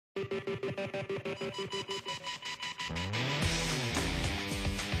This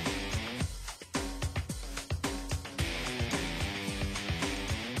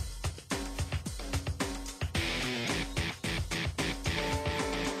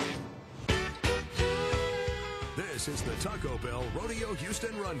is the Taco Bell Rodeo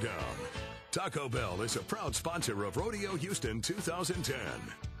Houston Rundown. Taco Bell is a proud sponsor of Rodeo Houston 2010.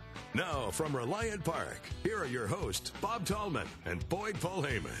 Now, from Reliant Park, here are your hosts, Bob Tallman and Boyd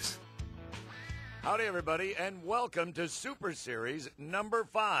Polhamus. Howdy, everybody, and welcome to Super Series number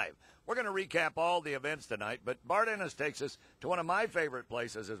 5. We're going to recap all the events tonight, but Bart Ennis takes us to one of my favorite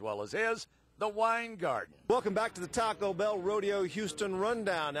places as well as his, the Wine Garden. Welcome back to the Taco Bell Rodeo Houston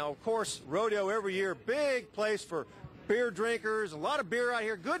Rundown. Now, of course, rodeo every year, big place for beer drinkers, a lot of beer out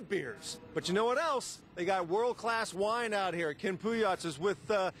here, good beers. But you know what else? They got world-class wine out here. Ken Puyatz is with,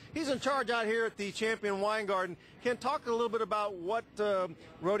 he's in charge out here at the Champion Wine Garden. Ken, talk a little bit about what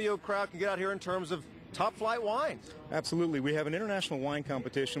rodeo crowd can get out here in terms of top-flight wines. Absolutely. We have an international wine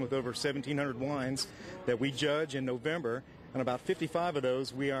competition with over 1,700 wines that we judge in November. And about 55 of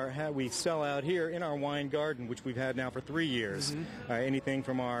those we sell out here in our wine garden, which we've had now for 3 years. Anything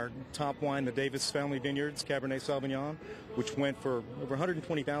from our top wine, the Davis Family Vineyards Cabernet Sauvignon, which went for over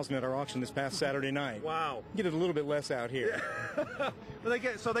 $120,000 at our auction this past Saturday night. Wow. Get it a little bit less out here. Well, they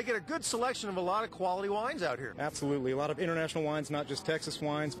get a good selection of a lot of quality wines out here. Absolutely. A lot of international wines, not just Texas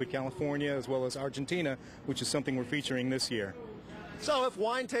wines, but California as well as Argentina, which is something we're featuring this year. So if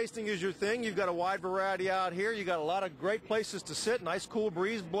wine tasting is your thing, you've got a wide variety out here. You've got a lot of great places to sit, nice cool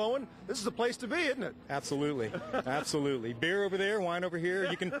breeze blowing. This is the place to be, isn't it? Absolutely. Absolutely. Beer over there, wine over here.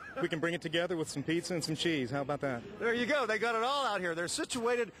 We can bring it together with some pizza and some cheese. How about that? There you go. They got it all out here. They're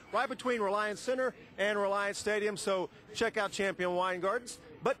situated right between Reliance Center and Reliance Stadium, so check out Champion Wine Gardens.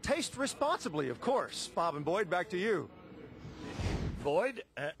 But taste responsibly, of course. Bob and Boyd, back to you. Boyd,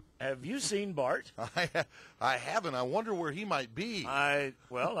 have you seen Bart? I haven't. I wonder where he might be. I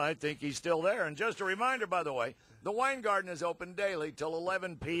think he's still there. And just a reminder, by the way, the Wine Garden is open daily till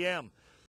 11 p.m.